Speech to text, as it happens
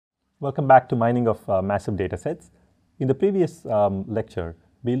Welcome back to mining of massive data sets. In the previous lecture,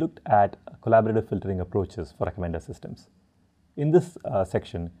 we looked at collaborative filtering approaches for recommender systems. In this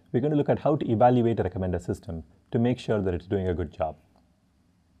section, we're going to look at how to evaluate a recommender system to make sure that it's doing a good job.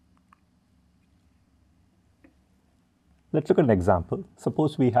 Let's look at an example.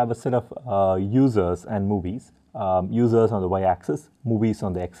 Suppose we have a set of users and movies, users on the y-axis, movies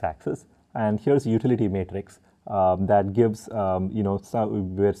on the x-axis, and here's a utility matrix that gives,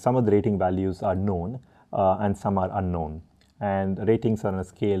 where some of the rating values are known and some are unknown, and ratings are on a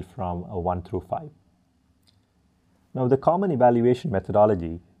scale from 1 through 5. Now, the common evaluation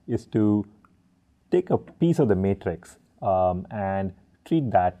methodology is to take a piece of the matrix and treat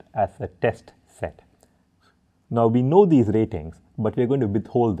that as a test set. Now, we know these ratings, but we're going to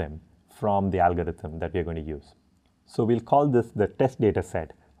withhold them from the algorithm that we're going to use. So we'll call this the test data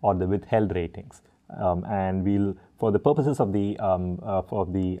set or the withheld ratings. And we'll, for the purposes of the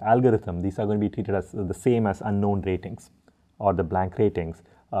algorithm, these are going to be treated as the same as unknown ratings or the blank ratings.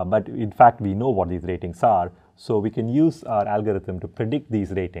 But in fact, we know what these ratings are. So we can use our algorithm to predict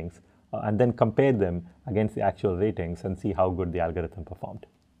these ratings and then compare them against the actual ratings and see how good the algorithm performed.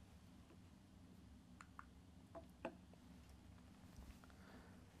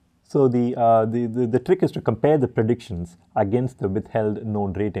 So the trick is to compare the predictions against the withheld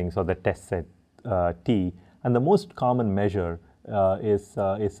known ratings or the test set T, and the most common measure is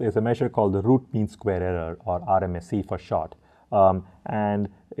a measure called the root mean square error, or RMSE for short, and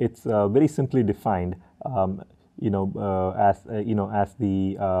it's very simply defined, as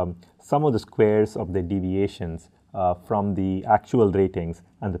the sum of the squares of the deviations from the actual ratings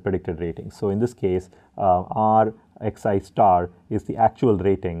and the predicted ratings. So in this case, RXI star is the actual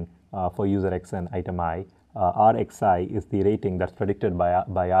rating for user X and item I. RXI is the rating that's predicted by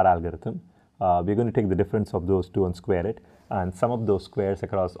our algorithm. We're going to take the difference of those two and square it, and sum of those squares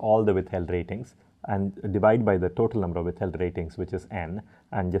across all the withheld ratings and divide by the total number of withheld ratings, which is n,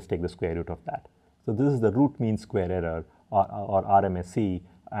 and just take the square root of that. So this is the root mean square error, or RMSE,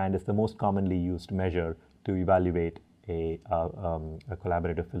 and is the most commonly used measure to evaluate a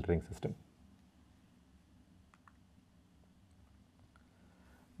collaborative filtering system.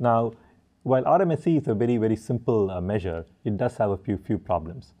 Now, while RMSE is a very, very simple measure, it does have a few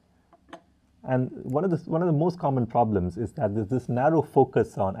problems. And one of the most common problems is that this narrow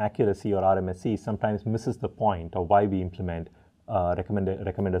focus on accuracy, or RMSE, sometimes misses the point of why we implement a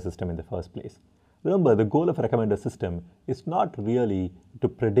recommender system in the first place. Remember, the goal of a recommender system is not really to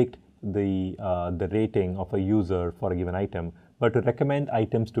predict the rating of a user for a given item, but to recommend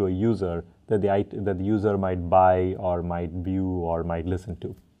items to a user that the user might buy or might view or might listen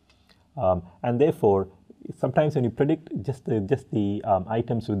to. And therefore, sometimes when you predict just the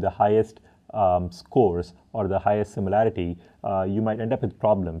items with the highest scores or the highest similarity, you might end up with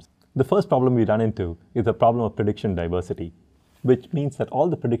problems. The first problem we run into is the problem of prediction diversity, which means that all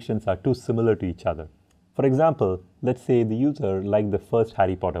the predictions are too similar to each other. For example, let's say the user liked the first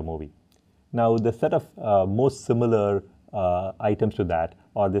Harry Potter movie. Now, the set of most similar items to that,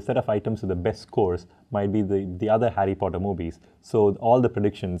 or the set of items with the best scores, might be the other Harry Potter movies. So all the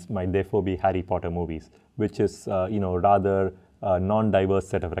predictions might therefore be Harry Potter movies, which is rather non-diverse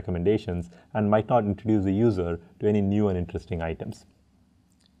set of recommendations and might not introduce the user to any new and interesting items.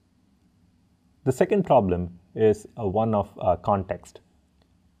 The second problem is one of context.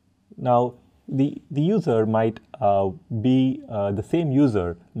 Now, the user might the same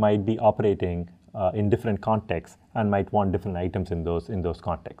user might be operating in different contexts and might want different items in those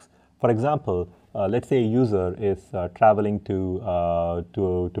contexts. For example, let's say a user is traveling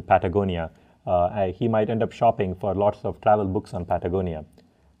to Patagonia. He might end up shopping for lots of travel books on Patagonia.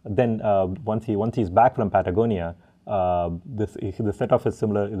 Then once he's back from Patagonia, the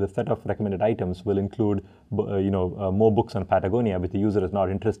set of recommended items will include more books on Patagonia, which the user is not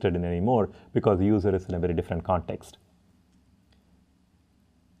interested in anymore because the user is in a very different context.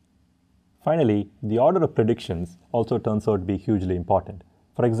 Finally, the order of predictions also turns out to be hugely important.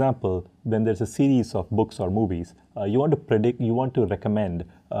 For example, when there's a series of books or movies, you want to recommend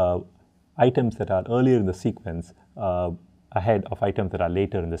items that are earlier in the sequence ahead of items that are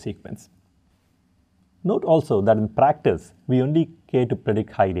later in the sequence. Note also that in practice, we only care to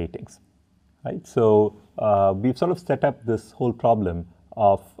predict high ratings, right? So we've sort of set up this whole problem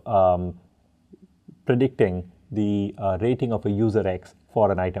of predicting the rating of a user X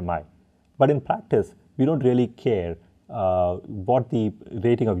for an item I. But in practice, we don't really care what the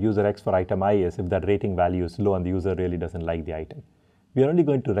rating of user X for item I is if that rating value is low and the user really doesn't like the item. We are only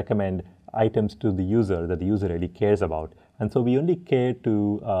going to recommend items to the user that the user really cares about. And so we only care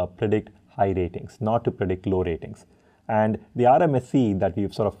to predict high ratings, not to predict low ratings. And the RMSE that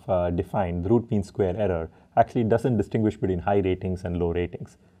we've sort of defined, the root mean square error, actually doesn't distinguish between high ratings and low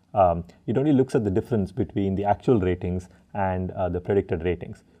ratings. It only looks at the difference between the actual ratings and the predicted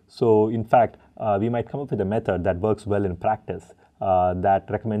ratings. So in fact, we might come up with a method that works well in practice, that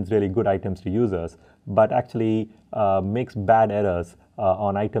recommends really good items to users, but actually makes bad errors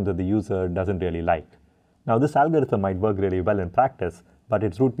on items that the user doesn't really like. Now, this algorithm might work really well in practice, but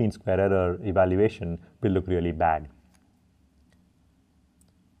its root mean square error evaluation will look really bad.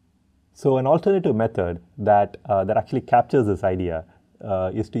 So an alternative method that actually captures this idea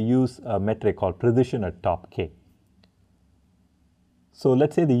is to use a metric called precision at top k. So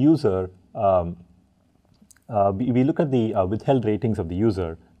let's say the user, we look at the withheld ratings of the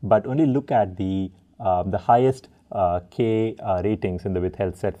user, but only look at the highest k ratings in the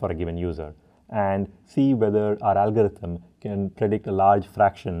withheld set for a given user, and see whether our algorithm can predict a large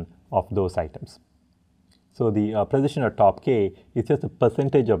fraction of those items. So the precision at top k is just a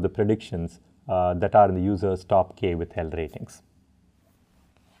percentage of the predictions that are in the user's top k withheld ratings.